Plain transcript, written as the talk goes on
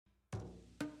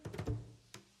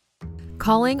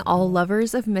Calling all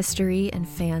lovers of mystery and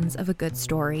fans of a good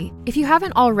story. If you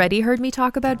haven't already heard me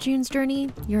talk about June's Journey,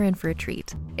 you're in for a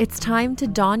treat. It's time to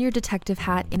don your detective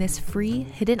hat in this free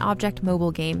hidden object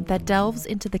mobile game that delves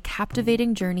into the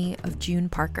captivating journey of June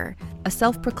Parker, a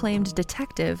self-proclaimed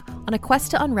detective on a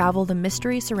quest to unravel the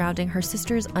mystery surrounding her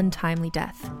sister's untimely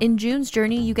death. In June's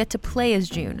Journey, you get to play as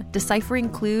June, deciphering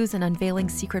clues and unveiling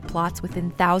secret plots within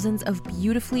thousands of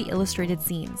beautifully illustrated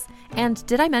scenes. And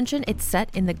did I mention it's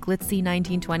set in the glitzy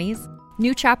 1920s?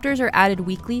 New chapters are added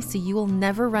weekly, so you will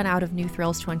never run out of new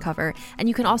thrills to uncover, and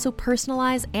you can also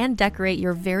personalize and decorate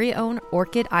your very own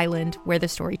Orchid Island where the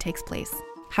story takes place.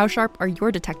 How sharp are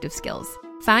your detective skills?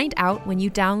 Find out when you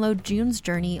download June's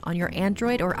Journey on your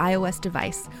Android or iOS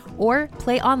device, or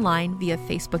play online via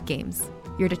Facebook Games.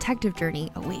 Your detective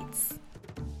journey awaits.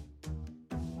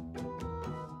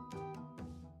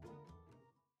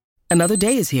 Another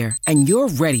day is here, and you're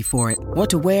ready for it.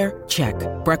 What to wear? Check.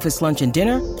 Breakfast, lunch, and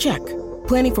dinner? Check.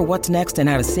 Planning for what's next and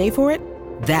how to save for it?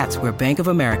 That's where Bank of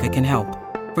America can help.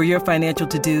 For your financial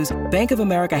to-dos, Bank of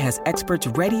America has experts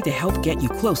ready to help get you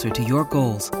closer to your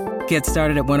goals. Get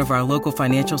started at one of our local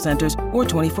financial centers or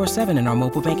 24/7 in our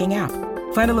mobile banking app.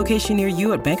 Find a location near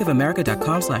you at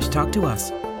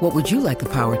bankofamerica.com/talktous. What would you like the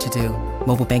power to do?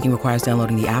 Mobile banking requires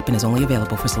downloading the app and is only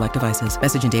available for select devices.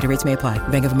 Message and data rates may apply.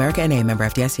 Bank of America N.A., member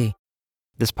FDIC.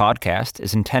 This podcast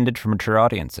is intended for mature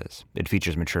audiences. It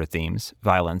features mature themes,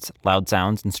 violence, loud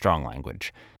sounds, and strong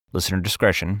language. Listener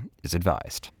discretion is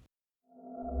advised.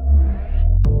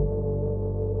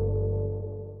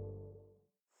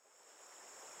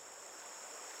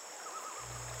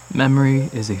 Memory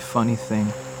is a funny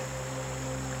thing.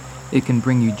 It can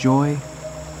bring you joy,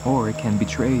 or it can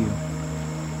betray you.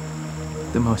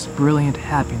 The most brilliant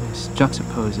happiness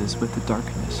juxtaposes with the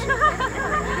darkness.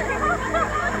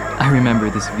 I remember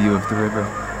this view of the river,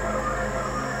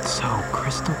 so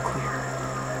crystal clear.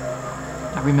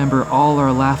 I remember all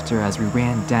our laughter as we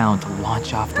ran down to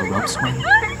launch off the rope swing.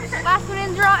 Last one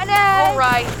in's rotten egg! All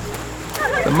right.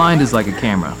 The mind is like a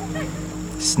camera,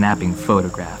 snapping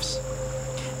photographs.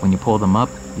 When you pull them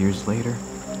up years later,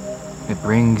 it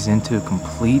brings into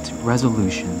complete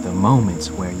resolution the moments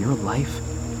where your life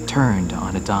turned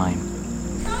on a dime.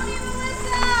 Tony and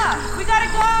Melissa! We gotta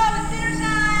go! It's dinner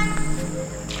time!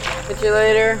 Catch you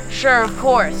later? Sure, of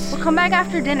course. We'll come back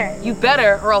after dinner. You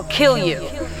better, or I'll kill you.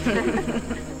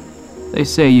 They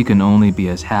say you can only be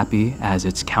as happy as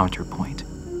its counterpoint,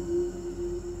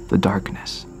 the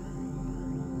darkness.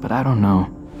 But I don't know.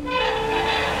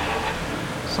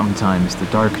 Sometimes the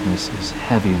darkness is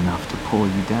heavy enough to pull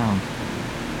you down,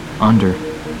 under,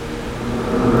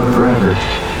 forever.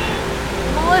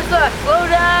 Melissa, slow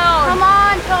down! Come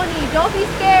on, Tony, don't be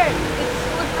scared. It's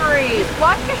slippery. Just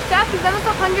watch your step, you've done this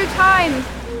 100 times.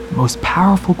 Most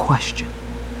powerful question.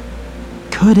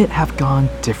 Could it have gone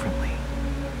differently?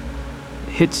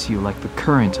 It hits you like the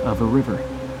current of a river.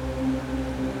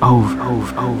 Ove,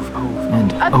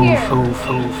 and Up ove, here. ove,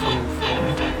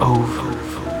 and ove.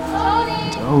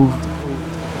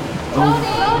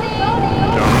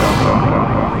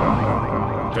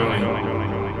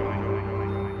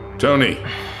 Tony.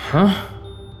 Huh?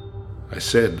 I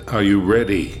said, are you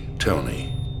ready,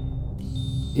 Tony?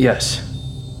 Yes,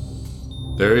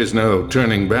 There is no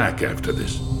turning back after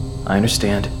this. I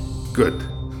understand. Good.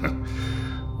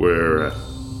 We're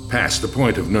past the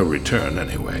point of no return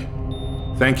anyway.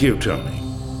 Thank you, Tony.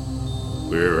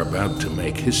 We're about to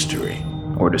make history.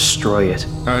 Or destroy it.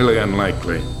 Highly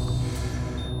unlikely.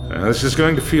 This is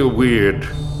going to feel weird.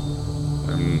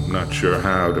 I'm not sure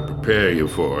how to prepare you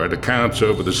for it. Accounts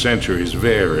over the centuries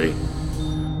vary.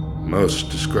 Most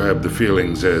describe the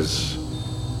feelings as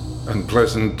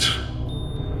unpleasant,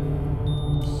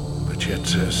 but yet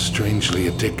strangely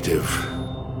addictive.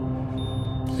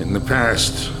 In the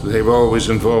past, they've always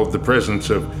involved the presence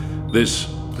of this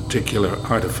particular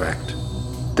artifact.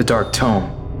 The Dark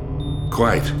Tome.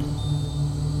 Quite.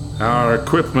 Our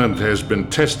equipment has been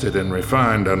tested and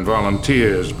refined on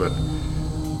volunteers, but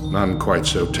none quite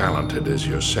so talented as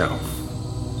yourself.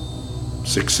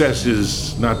 Success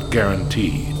is not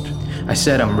guaranteed. I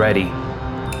said I'm ready.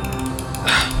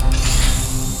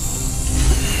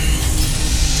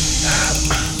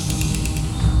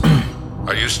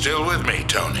 Are you still with me,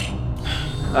 Tony?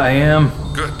 I am.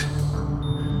 Good.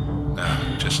 Now,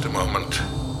 just a moment.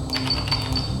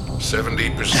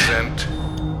 70%.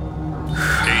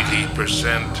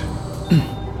 80%.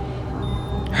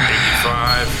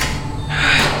 85.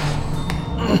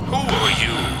 Who are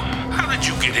you? How did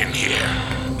you get in here?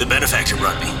 The benefactor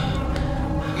brought me.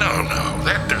 No,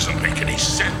 that doesn't make any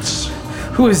sense.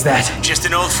 Who is that? Just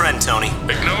an old friend, Tony.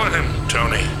 Ignore him,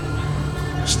 Tony.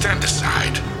 Stand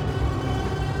aside.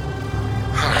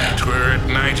 right, we're at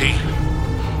 90,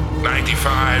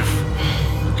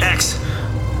 95. X,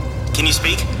 can you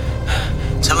speak?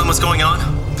 Tell him what's going on?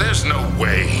 There's no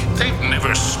way. They've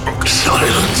never spoken.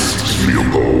 Silence.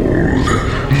 Leopold,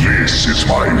 this is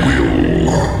my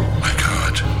will. My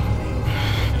God.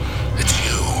 It's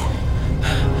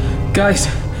you. Guys,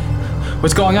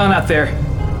 what's going on out there?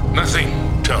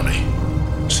 Nothing, Tony.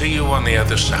 See you on the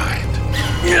other side.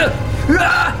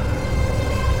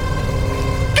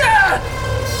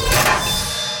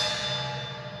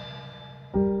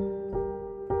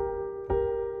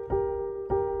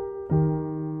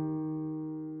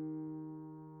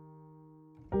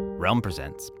 Realm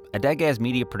presents a Dagaz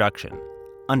Media production,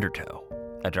 Undertow,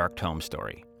 a Dark Tome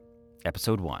story.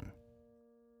 Episode 1.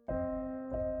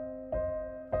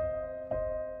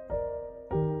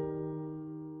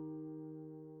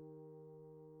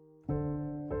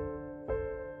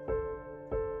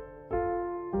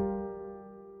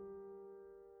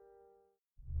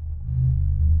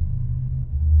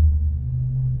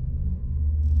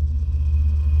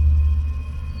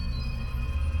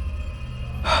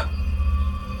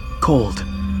 Cold.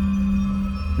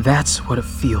 That's what it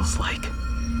feels like.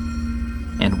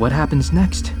 And what happens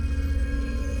next?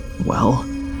 Well,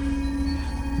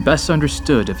 best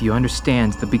understood if you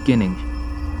understand the beginning.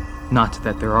 Not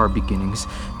that there are beginnings,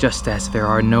 just as there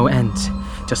are no ends,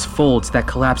 just folds that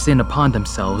collapse in upon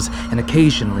themselves, and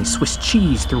occasionally Swiss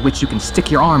cheese through which you can stick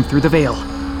your arm through the veil.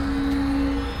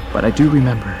 But I do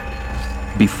remember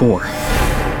before.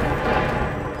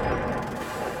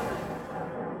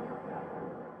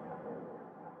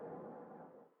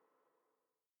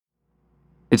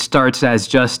 It starts as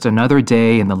just another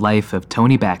day in the life of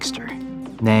Tony Baxter.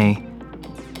 Nay,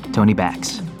 Tony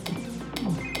Bax.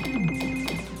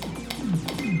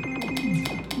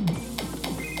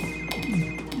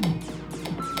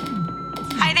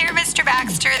 Hi there, Mr.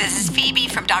 Baxter. This is Phoebe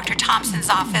from Dr. Thompson's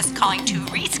office calling to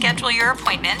reschedule your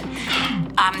appointment.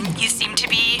 You seem to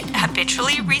be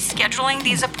habitually rescheduling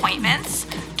these appointments.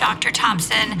 Dr.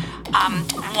 Thompson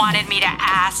wanted me to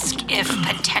ask if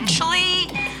potentially...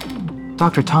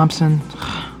 Dr. Thompson,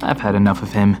 I've had enough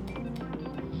of him.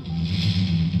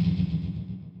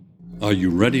 Are you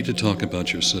ready to talk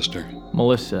about your sister?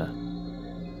 Melissa.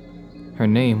 Her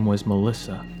name was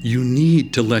Melissa. You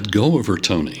need to let go of her,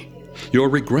 Tony. Your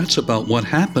regrets about what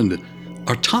happened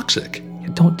are toxic.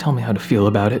 Don't tell me how to feel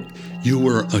about it. You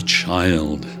were a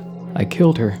child. I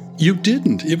killed her. You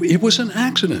didn't. It was an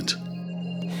accident.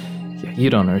 Yeah,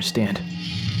 you don't understand.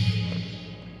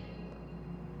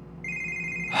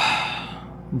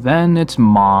 Then it's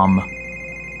Mom.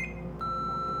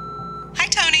 Hi,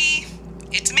 Tony.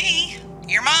 It's me,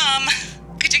 your mom.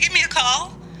 Could you give me a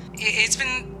call? It's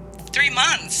been 3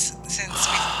 months since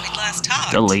we last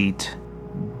talked. Delete.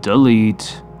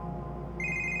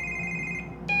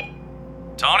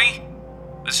 Tony?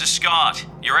 This is Scott,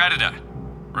 your editor.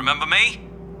 Remember me?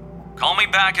 Call me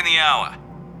back in the hour.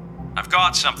 I've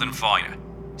got something for you.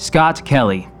 Scott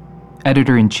Kelly,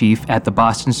 editor-in-chief at the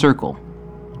Boston Circle.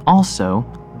 Also,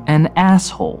 an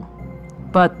asshole.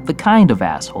 But the kind of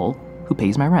asshole who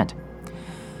pays my rent.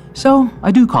 So,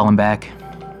 I do call him back.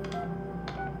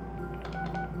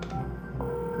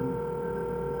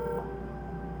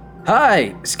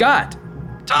 Hi, Scott.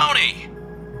 Tony!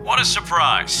 What a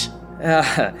surprise.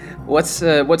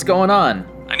 What's going on?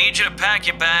 I need you to pack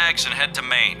your bags and head to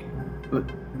Maine.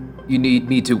 You need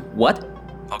me to what?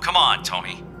 Oh, come on,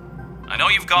 Tony. I know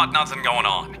you've got nothing going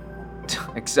on.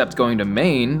 Except going to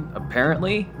Maine,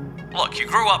 apparently. Look, you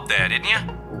grew up there, didn't you?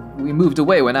 We moved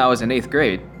away when I was in 8th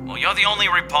grade. Well, you're the only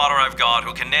reporter I've got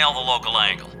who can nail the local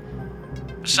angle.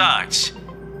 Besides,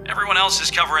 everyone else is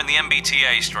covering the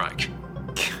MBTA strike.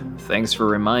 Thanks for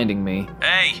reminding me.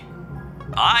 Hey,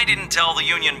 I didn't tell the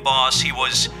union boss he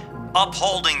was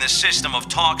upholding the system of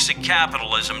toxic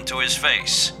capitalism to his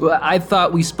face. Well, I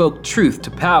thought we spoke truth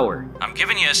to power. I'm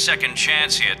giving you a second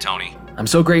chance here, Tony. I'm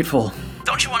so grateful.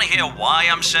 Don't you want to hear why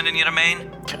I'm sending you to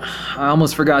Maine? I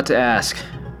almost forgot to ask.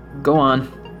 Go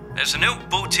on. There's a new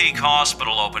boutique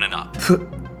hospital opening up.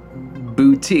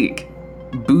 Boutique?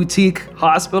 Boutique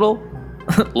hospital?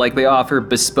 Like they offer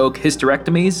bespoke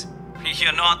hysterectomies?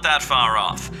 You're not that far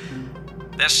off.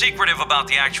 They're secretive about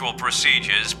the actual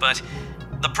procedures, but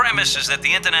the premise is that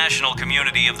the international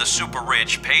community of the super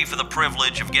rich pay for the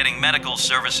privilege of getting medical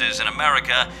services in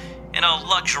America in a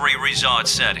luxury resort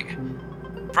setting.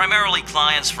 Primarily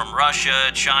clients from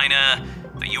Russia, China,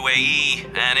 the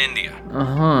UAE, and India.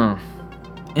 Uh-huh.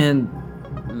 And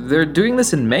they're doing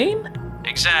this in Maine?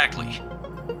 Exactly.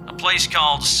 A place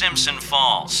called Simpson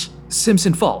Falls.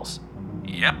 Simpson Falls?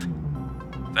 Yep.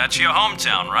 That's your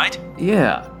hometown, right?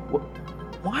 Yeah.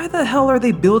 why the hell are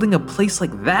they building a place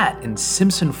like that in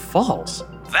Simpson Falls?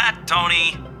 That,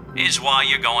 Tony, is why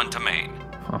you're going to Maine.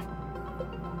 Huh.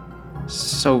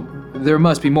 So, there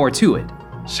must be more to it.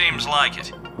 Seems like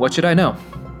it. What should I know?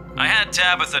 I had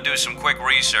Tabitha do some quick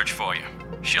research for you.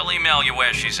 She'll email you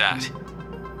where she's at.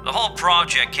 The whole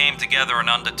project came together in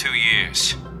under 2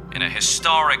 years, in a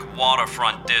historic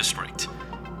waterfront district.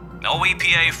 No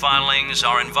EPA filings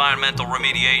or environmental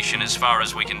remediation as far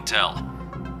as we can tell.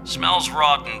 Smells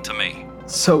rotten to me.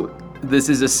 So, this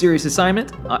is a serious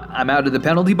assignment? I'm out of the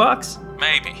penalty box?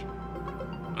 Maybe.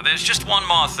 But there's just one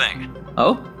more thing.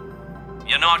 Oh?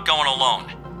 You're not going alone.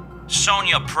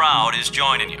 Sonia Proud is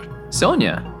joining you.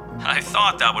 Sonia? I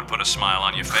thought that would put a smile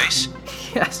on your face.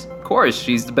 Yes, of course.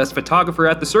 She's the best photographer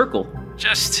at the Circle.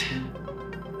 Just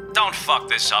don't fuck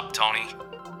this up, Tony.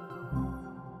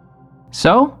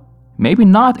 So, maybe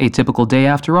not a typical day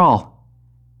after all.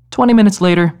 20 minutes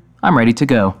later, I'm ready to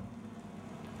go.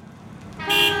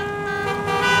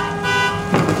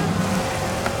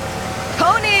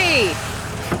 Tony!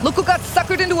 Look who got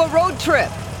suckered into a road trip.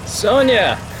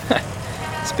 Sonia!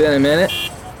 It's been a minute.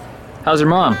 How's your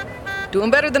mom? Doing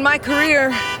better than my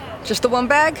career. Just the one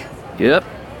bag? Yep.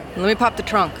 Let me pop the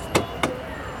trunk.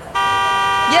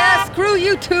 Yeah, screw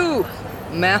you too.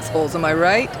 Massholes, am I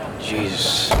right?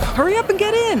 Jesus. Hurry up and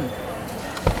get in.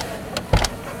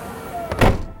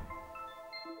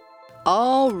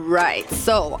 All right,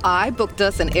 so I booked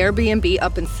us an Airbnb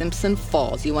up in Simpson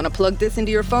Falls. You want to plug this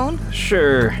into your phone?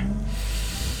 Sure.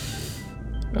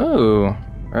 Oh,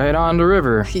 right on the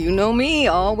river. You know me,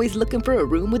 always looking for a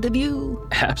room with a view.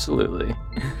 Absolutely.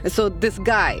 So this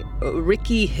guy,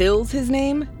 Ricky Hill's his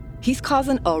name, he's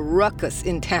causing a ruckus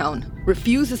in town.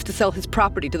 Refuses to sell his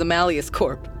property to the Malleus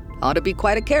Corp. Ought to be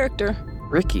quite a character.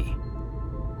 Ricky.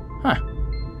 Huh.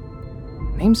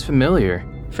 Name's familiar.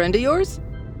 Friend of yours?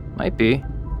 Might be.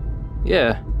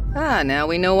 Yeah. Ah, now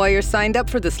we know why you're signed up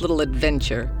for this little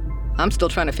adventure. I'm still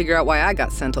trying to figure out why I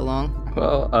got sent along.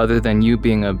 Well, other than you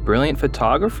being a brilliant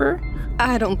photographer?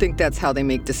 I don't think that's how they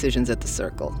make decisions at the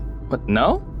Circle. What,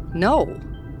 no? No.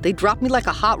 They dropped me like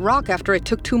a hot rock after I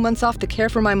took 2 months off to care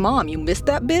for my mom. You missed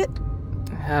that bit?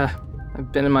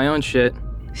 I've been in my own shit.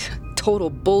 Total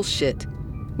bullshit.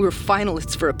 We were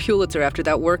finalists for a Pulitzer after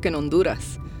that work in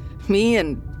Honduras. Me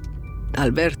and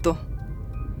Alberto.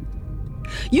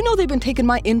 You know they've been taking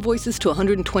my invoices to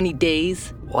 120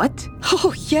 days? What?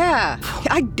 Oh, yeah.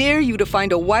 I dare you to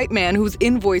find a white man whose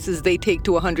invoices they take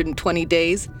to 120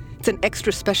 days. It's an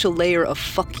extra special layer of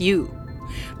fuck you.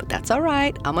 But that's all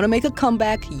right. I'm gonna make a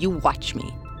comeback. You watch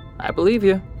me. I believe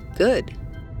you. Good.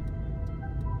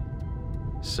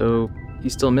 So,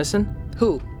 he's still missing?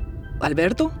 Who?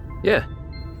 Alberto? Yeah.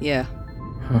 Yeah.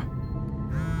 Huh.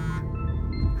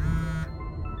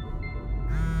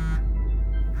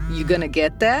 You gonna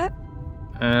get that?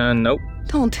 Nope.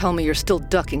 Don't tell me you're still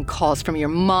ducking calls from your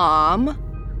mom.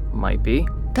 Might be.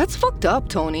 That's fucked up,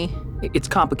 Tony. It's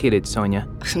complicated, Sonia.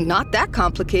 Not that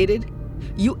complicated.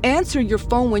 You answer your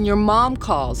phone when your mom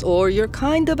calls, or you're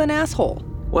kind of an asshole.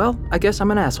 Well, I guess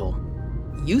I'm an asshole.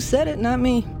 You said it, not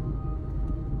me.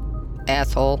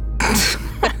 Asshole.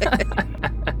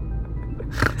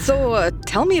 So,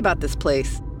 tell me about this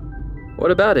place.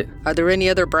 What about it? Are there any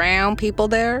other brown people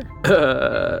there?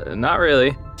 Not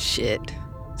really. Shit.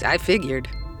 I figured.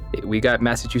 We got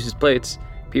Massachusetts plates.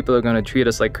 People are gonna treat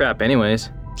us like crap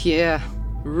anyways. Yeah.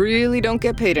 Really don't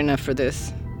get paid enough for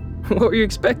this. What were you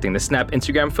expecting? To snap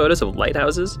Instagram photos of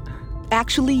lighthouses?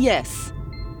 Actually, yes.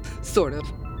 Sort of.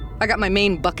 I got my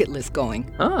main bucket list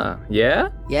going. Ah, yeah?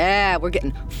 Yeah, we're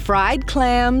getting fried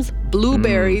clams,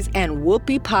 blueberries, and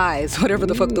whoopie pies, whatever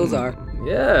the fuck those are.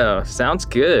 Yeah, sounds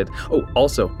good. Oh,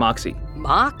 also, Moxie.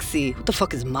 Moxie? What the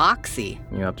fuck is Moxie?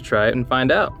 You have to try it and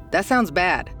find out. That sounds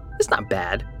bad. It's not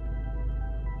bad.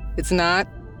 It's not?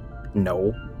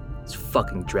 No. It's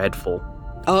fucking dreadful.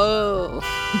 Oh.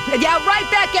 Yeah, right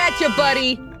back at you,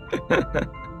 buddy.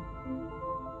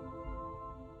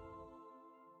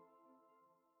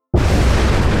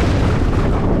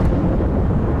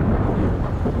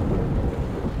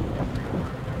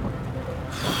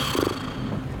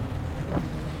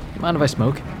 Mind if I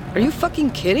smoke? Are you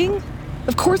fucking kidding?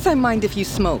 Of course I mind if you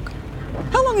smoke.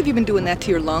 How long have you been doing that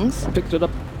to your lungs? Picked it up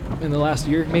in the last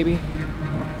year, maybe.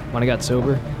 When I got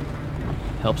sober.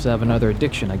 Helps to have another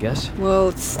addiction, I guess. Well,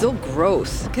 it's still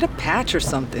gross. Get a patch or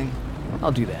something.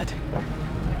 I'll do that.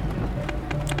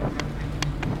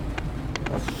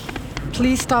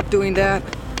 Please stop doing that.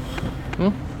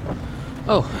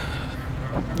 Oh.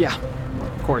 Yeah,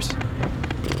 of course.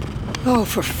 Oh,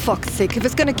 for fuck's sake. If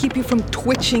it's gonna keep you from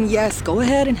twitching, yes, go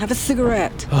ahead and have a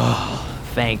cigarette. Oh,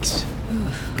 thanks.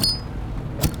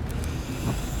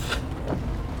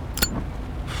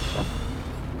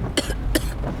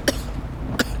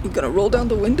 gonna roll down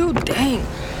the window? Dang.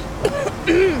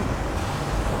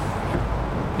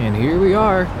 And here we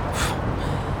are.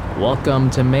 Welcome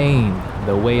to Maine,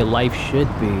 the way life should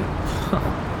be.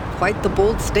 Quite the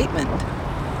bold statement.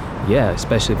 Yeah,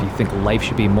 especially if you think life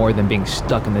should be more than being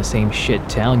stuck in the same shit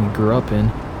town you grew up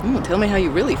in. Tell me how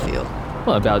you really feel.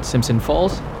 Well, about Simpson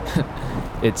Falls?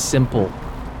 It's simple.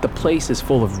 The place is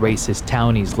full of racist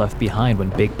townies left behind when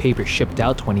Big Paper shipped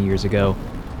out 20 years ago.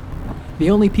 The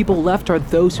only people left are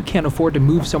those who can't afford to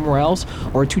move somewhere else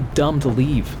or are too dumb to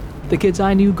leave. The kids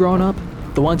I knew growing up,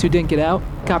 the ones who didn't get out,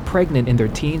 got pregnant in their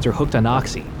teens or hooked on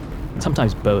Oxy.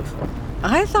 Sometimes both.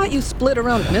 I thought you split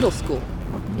around middle school.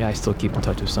 Yeah, I still keep in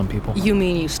touch with some people. You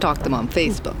mean you stalked them on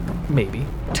Facebook? Maybe.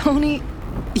 Tony,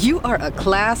 you are a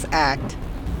class act.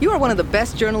 You are one of the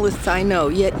best journalists I know,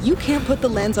 yet you can't put the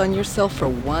lens on yourself for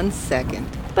 1 second.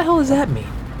 What the hell does that mean?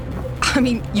 I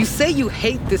mean, you say you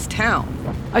hate this town.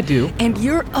 I do. And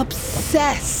you're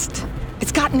obsessed.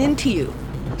 It's gotten into you.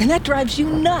 And that drives you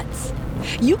nuts.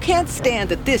 You can't stand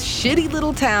that this shitty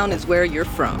little town is where you're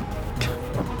from.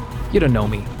 You don't know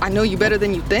me. I know you better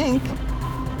than you think.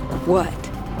 What?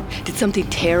 Did something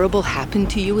terrible happen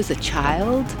to you as a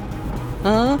child?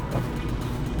 Huh?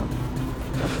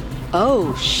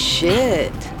 Oh,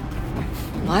 shit.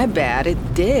 My bad,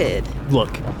 it did.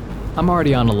 Look, I'm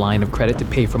already on a line of credit to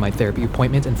pay for my therapy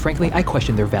appointment, and frankly, I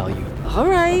question their value. All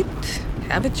right.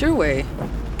 Have it your way.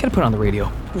 Can I put on the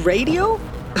radio? Radio?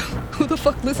 Who the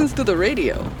fuck listens to the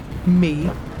radio? Me.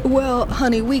 Well,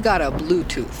 honey, we got a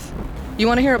Bluetooth. You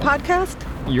want to hear a podcast?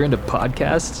 You're into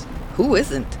podcasts? Who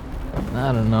isn't?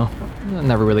 I don't know. I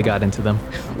never really got into them.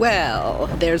 Well,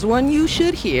 there's one you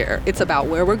should hear. It's about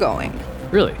where we're going.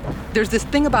 Really? There's this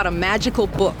thing about a magical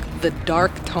book, the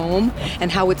Dark Tome,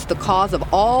 and how it's the cause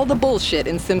of all the bullshit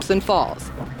in Simpson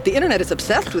Falls. The internet is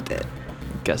obsessed with it.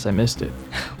 Guess I missed it.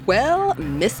 Well,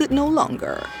 miss it no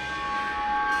longer.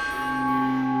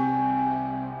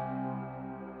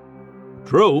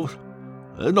 Truth?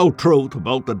 There's no truth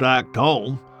about the Dark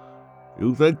Tome.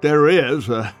 You think there is,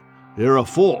 you're a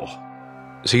fool.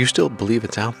 So you still believe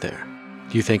it's out there?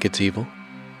 Do you think it's evil?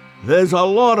 There's a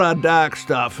lot of dark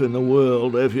stuff in the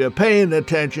world. If you're paying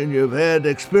attention, you've had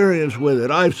experience with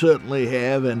it. I certainly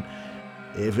have, and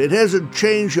if it hasn't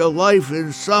changed your life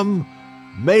in some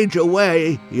major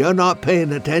way, you're not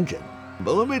paying attention.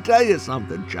 But let me tell you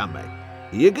something, chummy.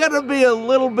 You gotta be a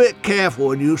little bit careful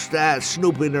when you start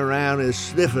snooping around and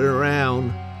sniffing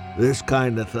around this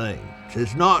kind of thing.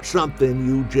 It's not something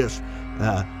you just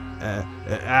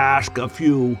ask a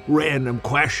few random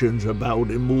questions about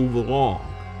and move along.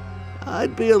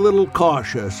 I'd be a little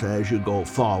cautious as you go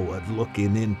forward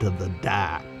looking into the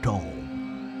Dark Tome.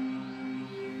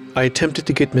 I attempted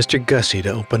to get Mr. Gussie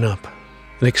to open up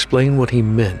and explain what he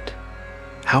meant,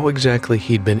 how exactly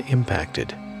he'd been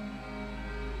impacted.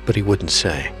 But he wouldn't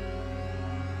say.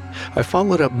 I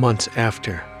followed up months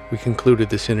after we concluded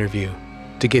this interview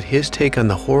to get his take on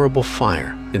the horrible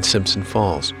fire in Simpson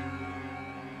Falls,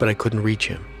 but I couldn't reach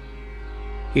him.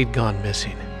 He'd gone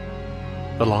missing,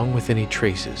 along with any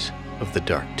traces of the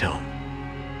Dark Tome.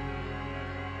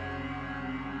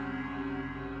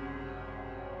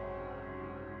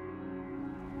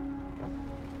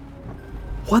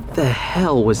 What the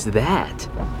hell was that?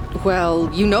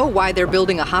 Well, you know why they're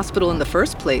building a hospital in the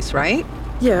first place, right?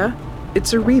 Yeah,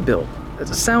 it's a rebuild. It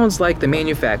sounds like the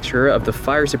manufacturer of the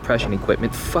fire suppression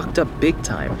equipment fucked up big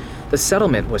time. The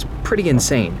settlement was pretty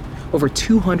insane. Over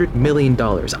 $200 million.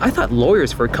 I thought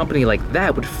lawyers for a company like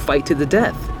that would fight to the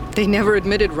death. They never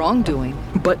admitted wrongdoing.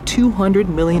 But $200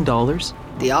 million?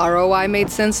 The ROI made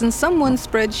sense in someone's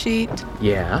spreadsheet.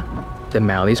 Yeah, the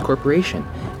Malleys Corporation.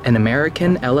 An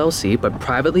American LLC, but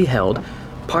privately held,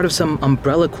 part of some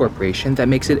umbrella corporation that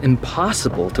makes it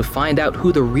impossible to find out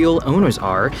who the real owners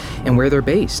are and where they're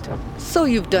based. So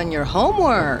you've done your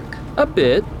homework. A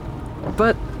bit,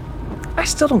 but I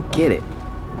still don't get it.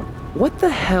 What the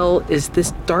hell is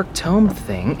this Dark Tome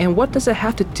thing, and what does it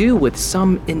have to do with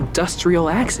some industrial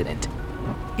accident?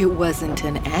 It wasn't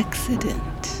an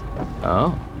accident.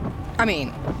 Oh. I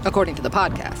mean, according to the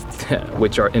podcasts.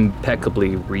 Which are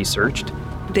impeccably researched.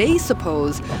 They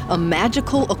suppose a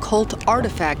magical occult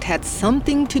artifact had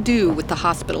something to do with the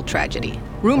hospital tragedy.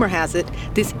 Rumor has it,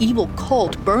 this evil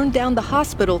cult burned down the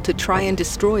hospital to try and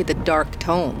destroy the Dark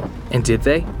Tome. And did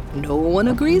they? No one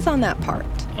agrees on that part.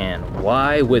 And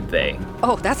why would they?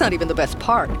 Oh, that's not even the best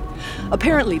part.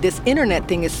 Apparently, this internet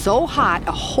thing is so hot,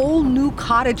 a whole new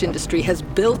cottage industry has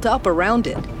built up around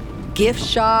it. Gift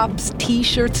shops,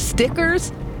 t-shirts,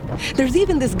 stickers. There's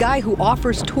even this guy who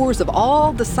offers tours of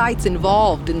all the sites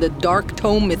involved in the Dark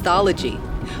Tome mythology.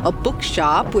 a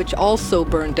bookshop, which also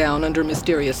burned down under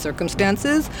mysterious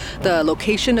circumstances, the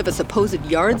location of a supposed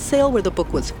yard sale where the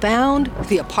book was found,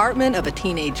 the apartment of a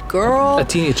teenage girl. A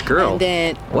teenage girl? And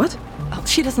then... What? Oh,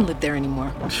 she doesn't live there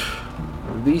anymore.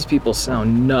 These people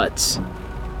sound nuts.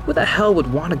 Who the hell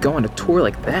would want to go on a tour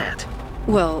like that?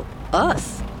 Well,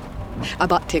 us. I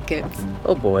bought tickets.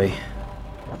 Oh boy.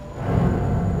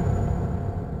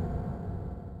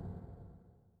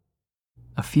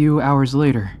 A few hours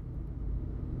later,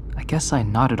 I guess I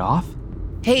nodded off.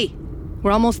 Hey,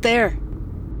 we're almost there.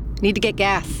 Need to get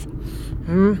gas.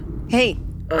 Hey.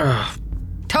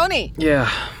 Tony!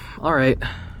 Yeah, alright.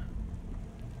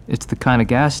 It's the kind of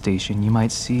gas station you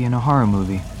might see in a horror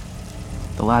movie.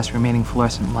 The last remaining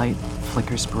fluorescent light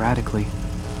flickers sporadically.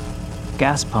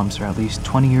 Gas pumps are at least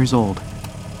 20 years old.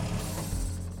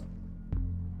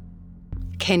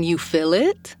 Can you fill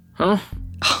it? Huh?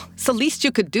 It's the least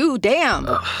you could do, damn.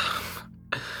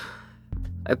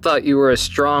 I thought you were a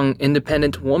strong,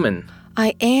 independent woman.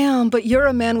 I am, but you're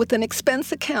a man with an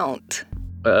expense account.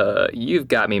 You've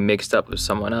got me mixed up with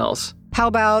someone else. How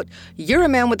about you're a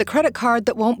man with a credit card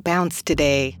that won't bounce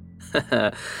today?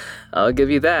 I'll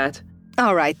give you that.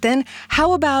 All right, then.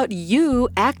 How about you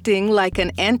acting like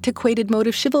an antiquated mode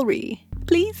of chivalry,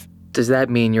 please? Does that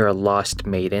mean you're a lost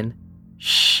maiden?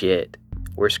 Shit,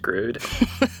 we're screwed.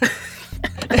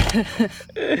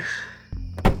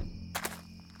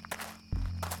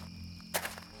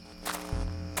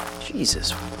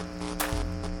 Jesus.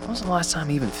 When was the last time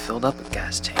I even filled up a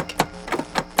gas tank?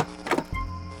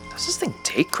 Does this thing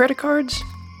take credit cards?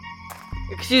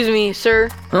 Excuse me, sir.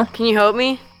 Huh? Can you help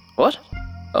me? What?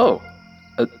 Oh.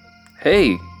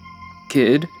 Hey,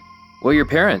 kid. Where are your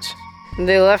parents?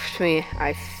 They left me,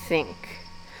 I think.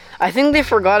 I think they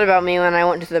forgot about me when I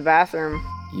went to the bathroom.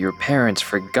 Your parents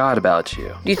forgot about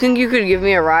you. Do you think you could give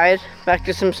me a ride back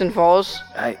to Simpson Falls?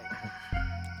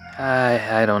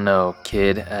 I don't know,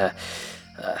 kid.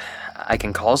 I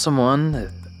can call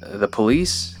someone, the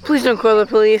police. Please don't call the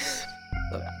police.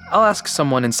 I'll ask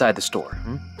someone inside the store.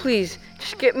 Please,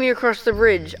 just get me across the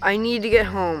bridge. I need to get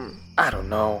home. I don't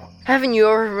know. Haven't you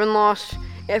ever been lost?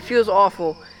 It feels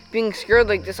awful. Being scared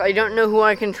like this, I don't know who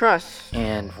I can trust.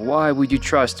 And why would you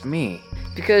trust me?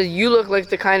 Because you look like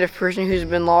the kind of person who's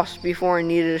been lost before and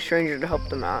needed a stranger to help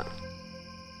them out.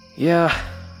 Yeah.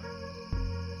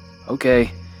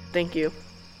 Okay. Thank you.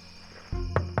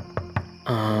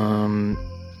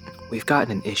 We've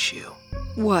gotten an issue.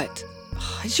 What?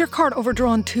 Is your card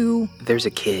overdrawn too? There's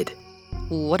a kid.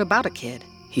 What about a kid?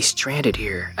 He's stranded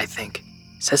here, I think.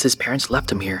 Says his parents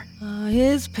left him here.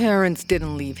 His parents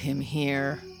didn't leave him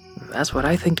here. That's what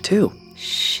I think too.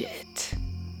 Shit.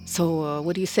 So,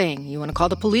 what are you saying? You want to call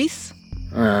the police?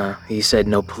 He said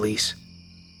no police.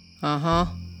 Uh-huh.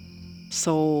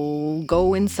 So,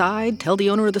 go inside, tell the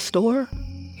owner of the store?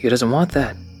 He doesn't want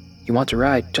that. He wants a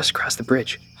ride just across the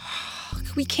bridge.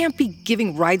 We can't be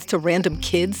giving rides to random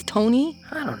kids, Tony.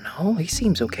 I don't know. He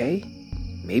seems okay.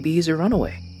 Maybe he's a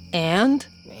runaway. And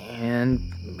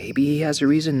maybe he has a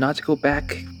reason not to go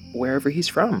back wherever he's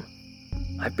from.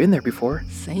 I've been there before.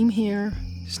 Same here.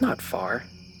 It's not far.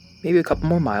 Maybe a couple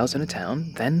more miles in a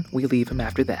town, then we leave him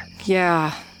after that.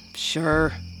 Yeah,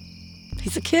 sure.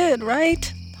 He's a kid,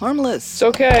 right? Harmless. It's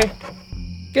okay.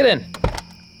 Get in.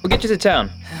 We'll get you to town.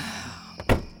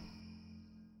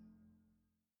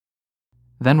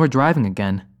 Then we're driving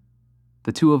again.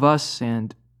 The two of us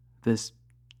and this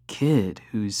kid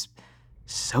who's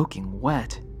soaking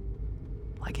wet.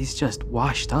 Like he's just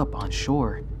washed up on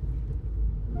shore.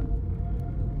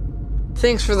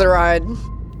 Thanks for the ride.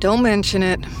 Don't mention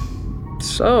it.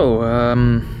 So,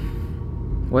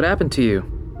 what happened to you?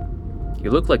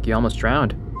 You look like you almost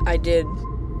drowned. I did.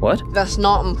 What? That's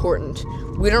not important.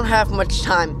 We don't have much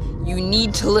time. You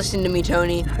need to listen to me,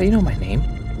 Tony. How do you know my name?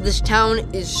 This town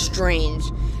is strange.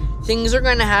 Things are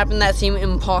going to happen that seem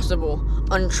impossible,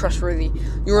 untrustworthy.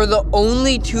 You're the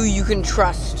only two you can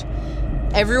trust.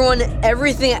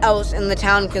 Everything else in the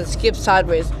town can skip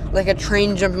sideways like a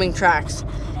train jumping tracks.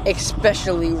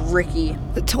 Especially Ricky.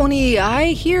 Tony,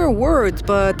 I hear words,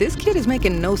 but this kid is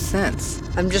making no sense.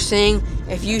 I'm just saying,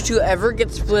 if you two ever get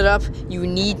split up, you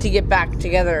need to get back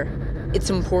together.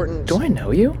 It's important. Do I know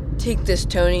you? Take this,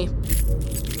 Tony.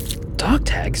 Dog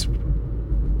tags?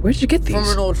 Where'd you get these? From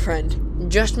an old friend.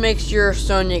 Just make sure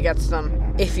Sonia gets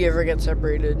them, if you ever get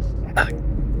separated.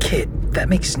 Kid, that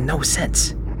makes no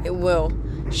sense. It will.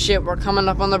 Shit, we're coming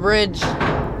up on the bridge.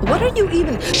 What are you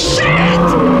even... Shit!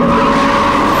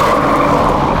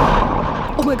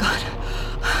 Oh my god.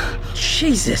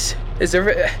 Jesus. Is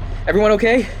everyone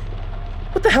okay?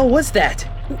 What the hell was that?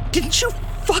 Didn't you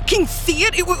fucking see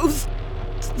it? It was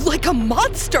like a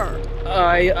monster.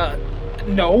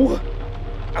 No.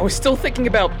 I was still thinking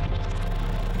about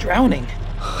drowning.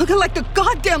 Like the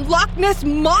goddamn Loch Ness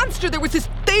Monster, there was this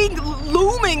thing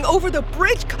looming over the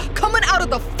bridge, coming out of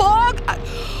the fog.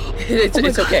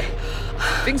 It's okay.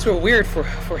 Things were weird for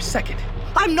a second.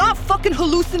 I'm not fucking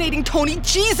hallucinating, Tony.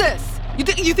 Jesus! You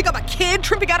think I'm a kid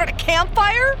tripping out at a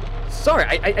campfire? Sorry,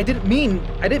 I didn't mean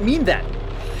that.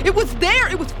 It was there.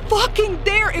 It was fucking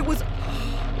there. It was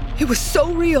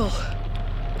so real.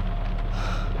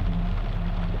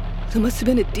 There must have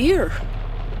been a deer.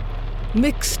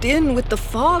 Mixed in with the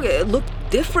fog. It looked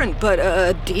different, but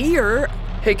a deer.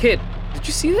 Hey, kid, did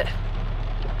you see that?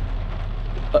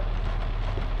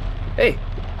 Hey,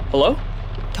 hello?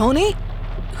 Tony?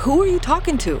 Who are you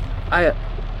talking to?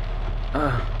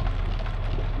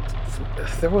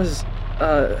 There was,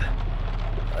 a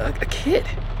kid.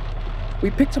 We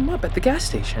picked him up at the gas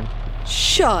station.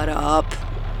 Shut up.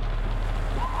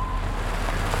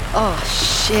 Oh,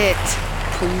 shit.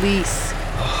 Police.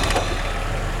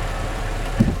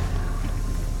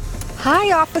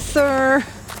 Hi, officer.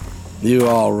 You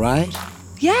all right?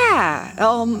 Yeah,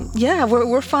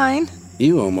 we're fine.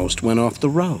 You almost went off the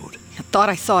road. I thought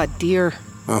I saw a deer.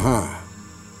 Uh-huh.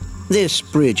 This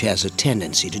bridge has a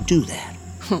tendency to do that.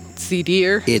 See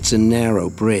deer? It's a narrow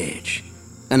bridge,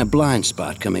 and a blind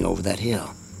spot coming over that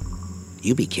hill.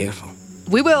 You be careful.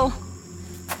 We will.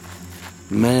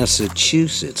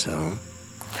 Massachusetts, huh?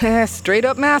 Straight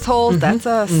up massholes, that's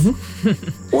us.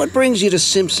 What brings you to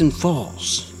Simpson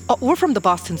Falls? Oh, we're from the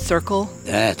Boston Circle.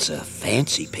 That's a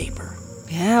fancy paper.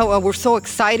 Yeah, well, we're so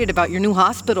excited about your new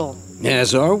hospital.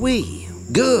 As are we.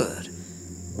 Good.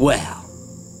 Well,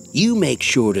 you make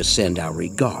sure to send our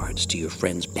regards to your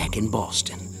friends back in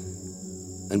Boston.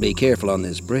 And be careful on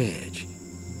this bridge.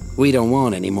 We don't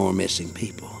want any more missing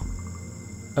people.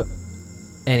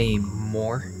 Any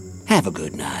more? Have a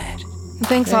good night.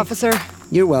 Thanks, officer.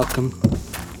 You're welcome.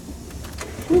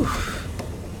 Whew.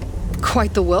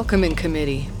 Quite the welcoming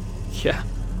committee. Yeah,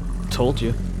 told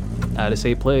you. Out of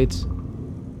state plates.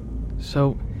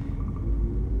 So,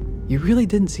 you really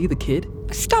didn't see the kid?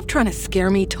 Stop trying to scare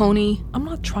me, Tony. I'm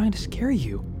not trying to scare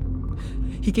you.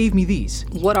 He gave me these.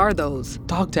 What are those?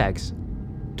 Dog tags.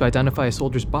 To identify a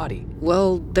soldier's body.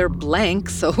 Well, they're blank,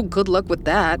 so good luck with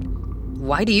that.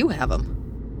 Why do you have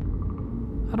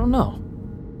them? I don't know.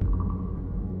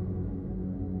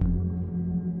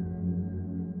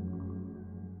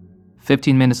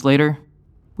 "15 minutes later,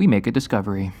 we make a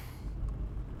discovery.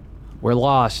 We're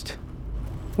lost.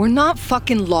 We're not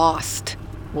fucking lost.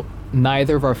 Well,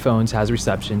 neither of our phones has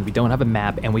reception, we don't have a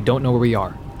map, and we don't know where we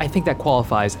are. I think that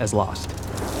qualifies as lost.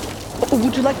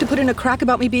 Would you like to put in a crack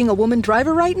about me being a woman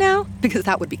driver right now? Because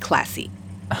that would be classy.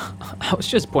 I was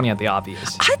just pointing out the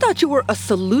obvious. I thought you were a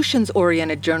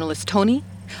solutions-oriented journalist, Tony.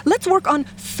 Let's work on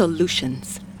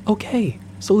solutions. Okay,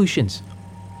 solutions.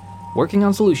 Working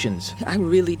on solutions. I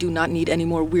really do not need any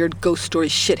more weird ghost story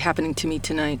shit happening to me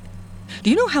tonight. Do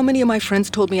you know how many of my friends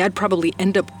told me I'd probably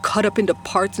end up cut up into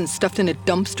parts and stuffed in a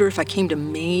dumpster if I came to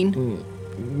Maine?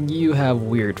 You have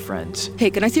weird friends. Hey,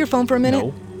 can I see your phone for a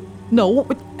minute? No.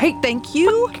 Hey, thank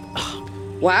you.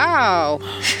 Wow.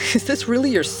 Is this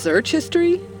really your search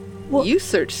history? Well, you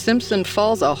searched Simpson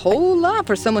Falls a whole lot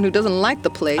for someone who doesn't like the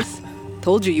place.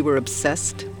 Told you were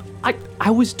obsessed. I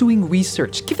was doing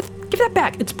research. Give that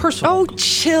back. It's personal. Oh,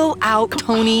 chill out,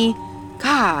 Tony.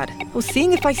 God, I was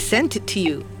seeing if I sent it to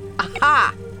you.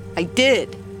 Aha! I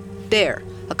did. There,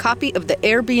 a copy of the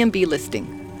Airbnb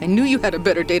listing. I knew you had a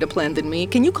better data plan than me.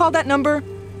 Can you call that number?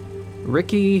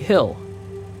 Ricky Hill.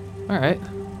 All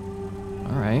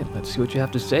right, let's see what you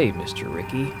have to say, Mr.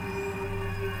 Ricky.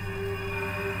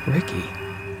 Ricky.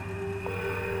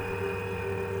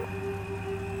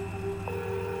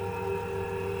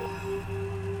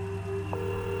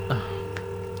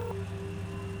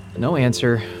 No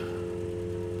answer.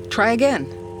 Try again.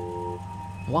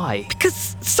 Why?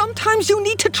 Because sometimes you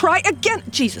need to try again.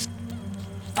 Jesus.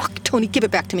 Fuck, Tony, give it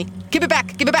back to me. Give it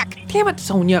back. Damn it,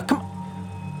 Sonia, come on.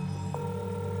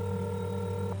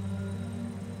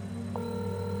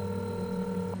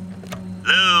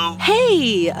 Hello?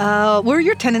 Hey, we're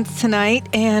your tenants tonight,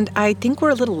 and I think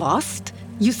we're a little lost.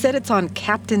 You said it's on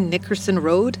Captain Nickerson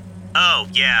Road? Oh,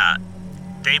 yeah.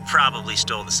 They probably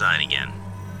stole the sign again.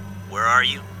 Where are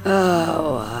you?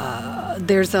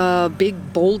 There's a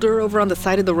big boulder over on the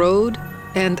side of the road,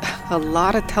 and a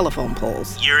lot of telephone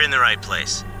poles. You're in the right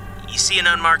place. You see an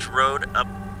unmarked road up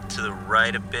to the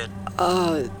right a bit?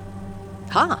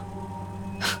 Huh.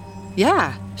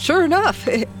 Yeah, sure enough.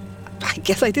 I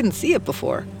guess I didn't see it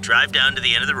before. Drive down to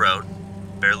the end of the road.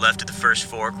 Bear left at the first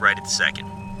fork, right at the second.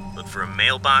 Look for a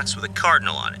mailbox with a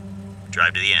cardinal on it.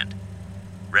 Drive to the end.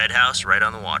 Red house right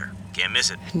on the water. Can't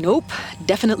miss it. Nope,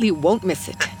 definitely won't miss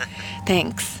it.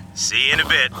 Thanks. See you in a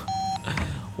bit.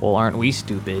 Well, aren't we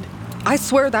stupid? I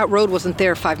swear that road wasn't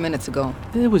there 5 minutes ago.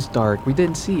 It was dark. We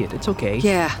didn't see it. It's okay.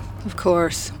 Yeah, of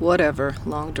course. Whatever.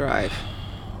 Long drive.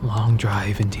 Long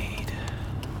drive indeed.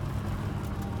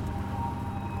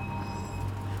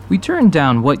 We turned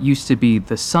down what used to be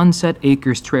the Sunset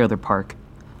Acres Trailer Park,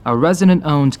 a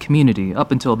resident-owned community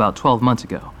up until about 12 months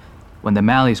ago, when the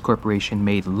Malleys Corporation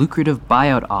made lucrative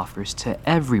buyout offers to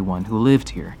everyone who lived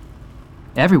here.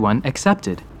 Everyone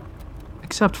accepted,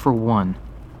 except for one.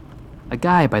 A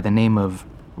guy by the name of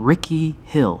Ricky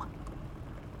Hill.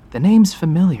 The name's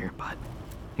familiar, but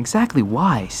exactly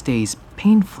why stays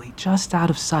painfully just out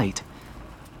of sight.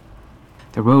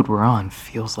 The road we're on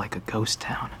feels like a ghost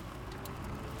town.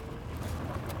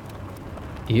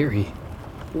 Eerie.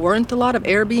 Weren't a lot of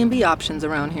Airbnb options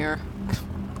around here.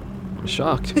 I'm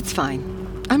shocked. It's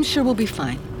fine. I'm sure we'll be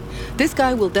fine. This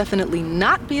guy will definitely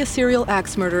not be a serial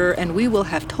axe murderer, and we will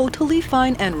have totally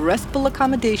fine and restful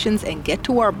accommodations and get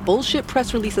to our bullshit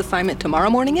press release assignment tomorrow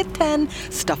morning at 10,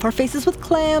 stuff our faces with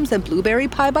clams and blueberry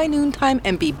pie by noontime,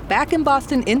 and be back in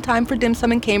Boston in time for dim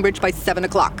sum in Cambridge by 7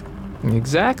 o'clock.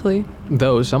 Exactly.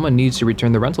 Though someone needs to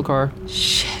return the rental car.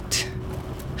 Shit.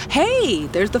 Hey,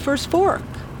 there's the first fork.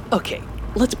 Okay,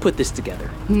 let's put this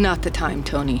together. Not the time,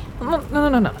 Tony.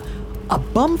 No. A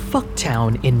bumfuck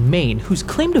town in Maine whose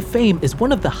claim to fame is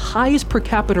one of the highest per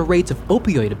capita rates of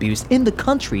opioid abuse in the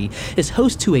country is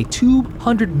host to a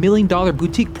 $200 million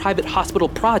boutique private hospital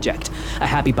project, a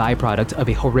happy byproduct of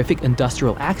a horrific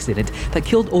industrial accident that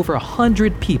killed over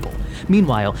 100 people.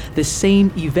 Meanwhile, this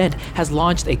same event has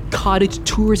launched a cottage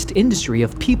tourist industry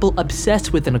of people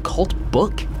obsessed with an occult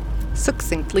book.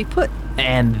 Succinctly put.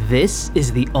 And this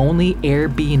is the only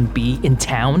Airbnb in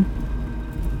town?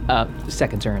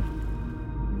 Second turn.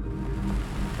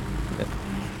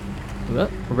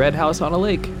 Red house on a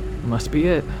lake. Must be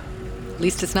it. At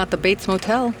least it's not the Bates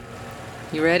Motel.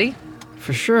 You ready?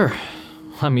 For sure.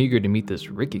 I'm eager to meet this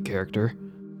Ricky character.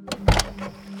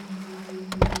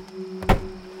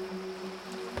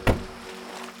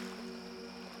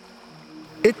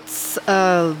 It's,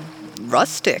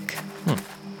 rustic.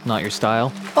 Not your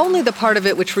style? Only the part of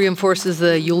it which reinforces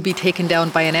the you'll be taken down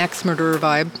by an axe murderer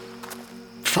vibe.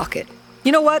 Fuck it.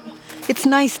 You know what? It's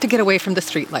nice to get away from the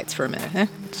streetlights for a minute, eh?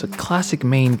 It's a classic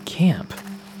Maine camp.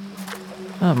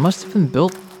 It must have been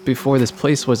built before this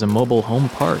place was a mobile home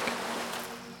park.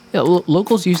 Yeah,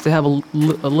 locals used to have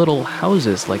little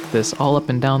houses like this all up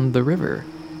and down the river.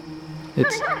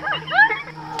 It's...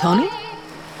 Tony?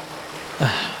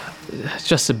 It's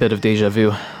just a bit of deja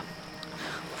vu.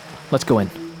 Let's go in.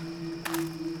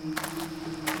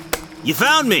 You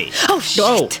found me! Oh, shit!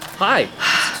 Oh, hi.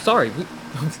 Sorry, we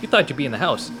thought you'd be in the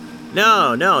house.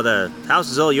 No, the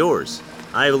house is all yours.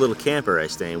 I have a little camper I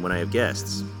stay in when I have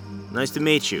guests. Nice to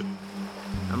meet you.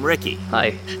 I'm Ricky.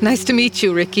 Hi. Nice to meet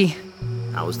you, Ricky.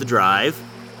 How was the drive?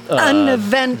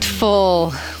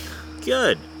 Uneventful.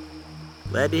 Good.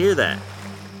 Glad to hear that.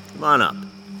 Come on up.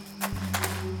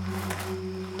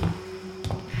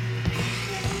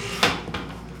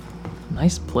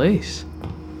 Nice place.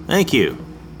 Thank you.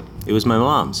 It was my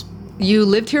mom's. You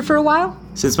lived here for a while?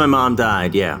 Since my mom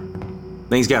died, yeah.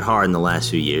 Things got hard in the last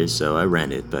few years, so I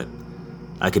rented, but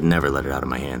I could never let it out of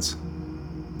my hands.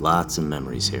 Lots of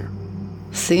memories here.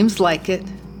 Seems like it.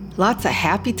 Lots of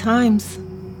happy times.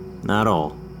 Not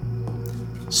all.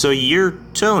 So you're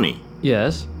Tony?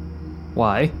 Yes.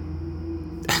 Why?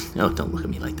 Oh, don't look at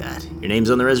me like that. Your name's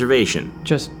on the reservation.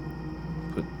 Just...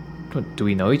 Do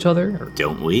we know each other? Or?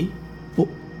 Don't we? Well,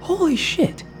 holy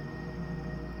shit.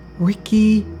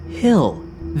 Ricky Hill.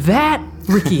 That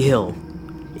Ricky Hill.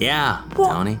 Yeah,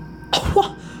 what? Tony.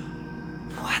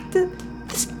 What?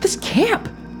 This camp.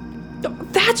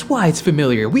 That's why it's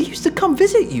familiar. We used to come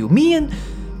visit you, me and...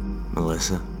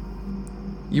 Melissa.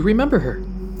 You remember her?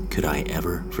 Could I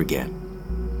ever forget?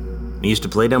 We used to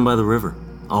play down by the river,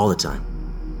 all the time.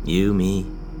 You, me,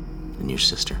 and your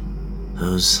sister.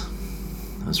 Those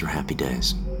were happy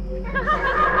days.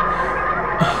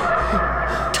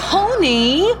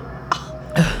 Tony!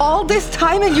 All this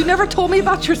time and you never told me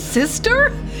about your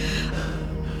sister?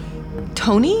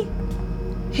 Tony?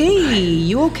 Hey,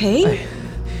 you okay?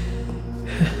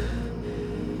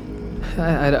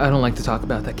 I don't like to talk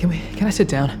about that. Can I sit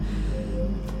down?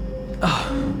 Oh.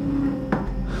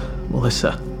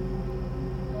 Melissa.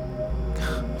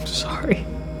 I'm sorry.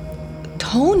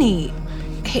 Tony.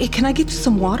 Hey, can I get you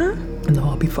some water? No,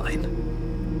 I'll be fine.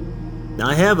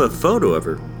 I have a photo of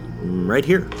her right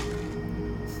here.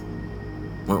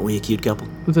 Weren't we a cute couple?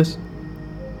 This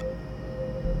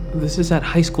is at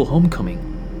high school homecoming.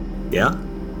 Yeah?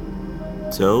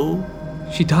 So,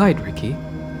 She died, Ricky.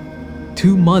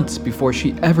 2 months before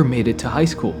she ever made it to high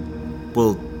school.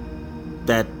 Well,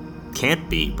 that can't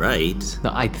be right.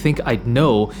 Now, I think I'd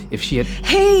know if she had...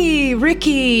 Hey,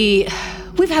 Ricky.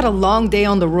 We've had a long day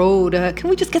on the road. Can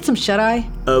we just get some shut-eye?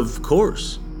 Of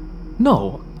course.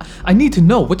 No, I need to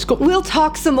know what's going... We'll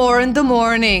talk some more in the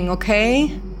morning, okay?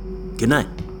 Good night.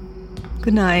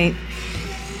 Good night.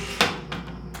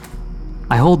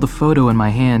 I hold the photo in my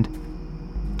hand,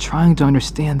 trying to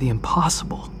understand the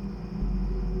impossible.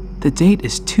 The date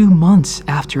is 2 months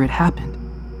after it happened.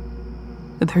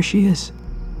 And there she is.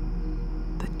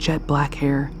 The jet black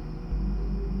hair,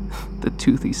 the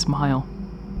toothy smile,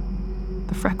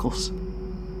 the freckles.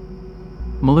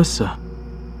 Melissa,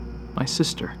 my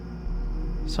sister.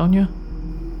 Sonia?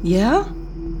 Yeah?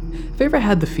 Have you ever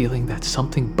had the feeling that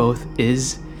something both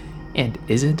is and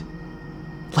isn't?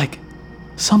 Like,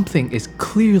 something is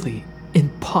clearly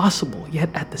impossible, yet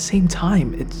at the same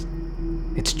time,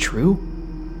 it's true?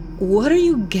 What are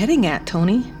you getting at,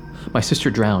 Tony? My sister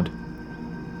drowned.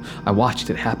 I watched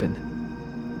it happen.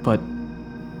 But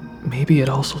maybe it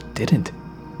also didn't.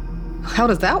 How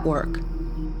does that work?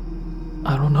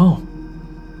 I don't know.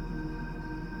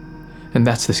 And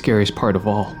that's the scariest part of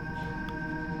all.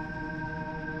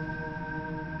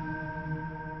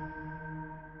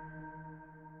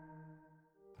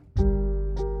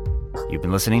 You've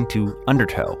been listening to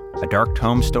Undertow, a dark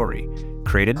tome story,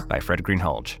 created by Fred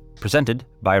Greenhalgh, presented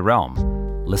by Realm.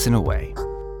 Listen away.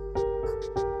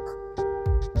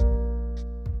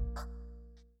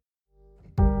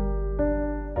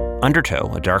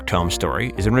 Undertow, a dark tome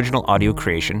story, is an original audio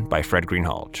creation by Fred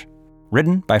Greenhalgh.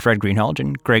 Written by Fred Greenhalgh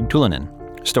and Greg Tullinen.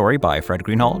 Story by Fred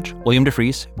Greenhalgh, William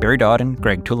DeFries, Barry Dodd, and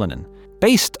Greg Tullinen.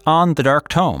 Based on The Dark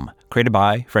Tome, created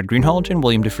by Fred Greenhalgh and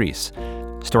William DeFries.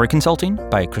 Story consulting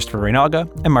by Christopher Reynaga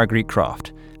and Marguerite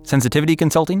Croft. Sensitivity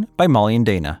consulting by Molly and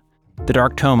Dana. The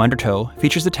Dark Tome Undertow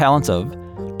features the talents of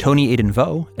Tony Aiden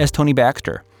Vo as Tony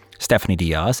Baxter, Stephanie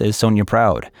Diaz as Sonia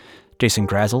Proud, Jason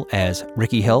Grazel as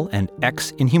Ricky Hill and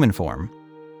X in human form,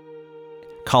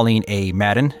 Colleen A.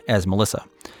 Madden as Melissa,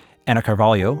 Anna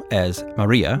Carvalho as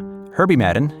Maria, Herbie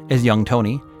Madden as young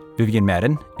Tony, Vivian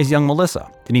Madden as young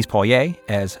Melissa, Denise Poirier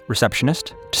as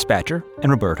receptionist, dispatcher,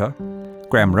 and Roberta,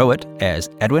 Graham Rowett as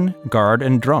Edwin, guard,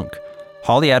 and drunk,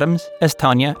 Holly Adams as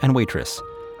Tanya and waitress,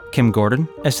 Kim Gordon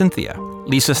as Cynthia,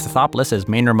 Lisa Stathopoulos as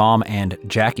Maynard Mom and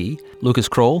Jackie, Lucas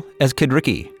Kroll as Kid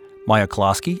Ricky, Maya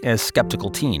Kolosky as skeptical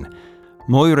teen,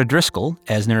 Moira Driscoll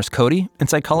as Nurse Cody in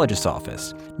Psychologist's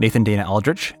Office, Nathan Dana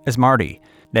Aldrich as Marty,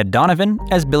 Ned Donovan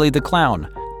as Billy the Clown,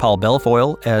 Paul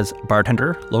Belfoyle as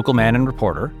bartender, local man and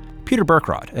reporter, Peter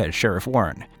Burkrot as Sheriff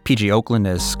Warren, P.G. Oakland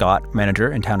as Scott, manager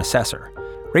and town assessor,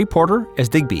 Ray Porter as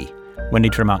Digby, Wendy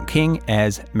Tremont King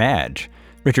as Madge,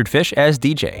 Richard Fish as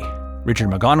DJ, Richard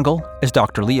McGonigal as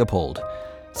Dr. Leopold,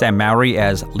 Sam Mowry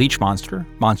as Leech Monster,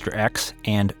 Monster X,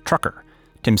 and Trucker,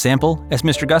 Tim Sample as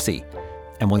Mr. Gussie,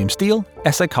 and William Steele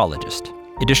as Psychologist.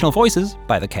 Additional voices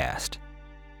by the cast.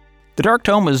 The Dark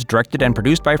Tome was directed and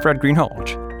produced by Fred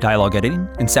Greenhalgh. Dialogue editing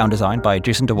and sound design by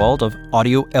Jason DeWald of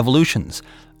Audio Evolutions,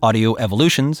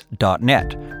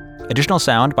 audioevolutions.net. Additional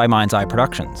sound by Mind's Eye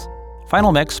Productions.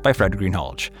 Final mix by Fred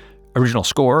Greenhalgh. Original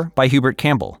score by Hubert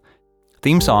Campbell.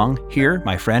 Theme song, Here,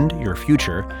 My Friend, Your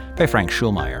Future, by Frank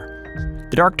Schulmeyer.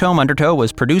 The Dark Tome Undertow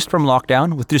was produced from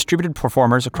lockdown with distributed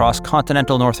performers across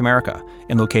continental North America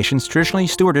in locations traditionally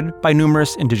stewarded by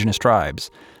numerous indigenous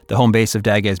tribes. The home base of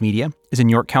Dagaz Media is in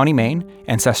York County, Maine,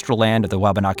 ancestral land of the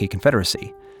Wabanaki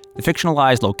Confederacy. The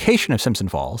fictionalized location of Simpson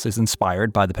Falls is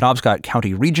inspired by the Penobscot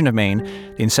County region of Maine,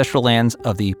 the ancestral lands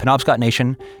of the Penobscot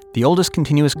Nation, the oldest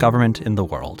continuous government in the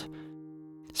world.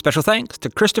 Special thanks to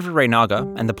Christopher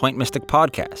Reynaga and the Point Mystic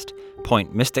podcast,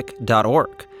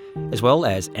 pointmystic.org, as well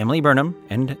as Emily Burnham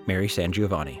and Mary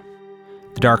Sangiovanni.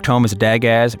 The Dark Tome is a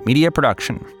Dagaz Media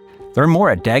production. Learn more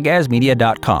at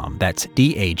dagazmedia.com. That's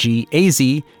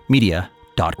DAGAZ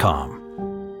media.com.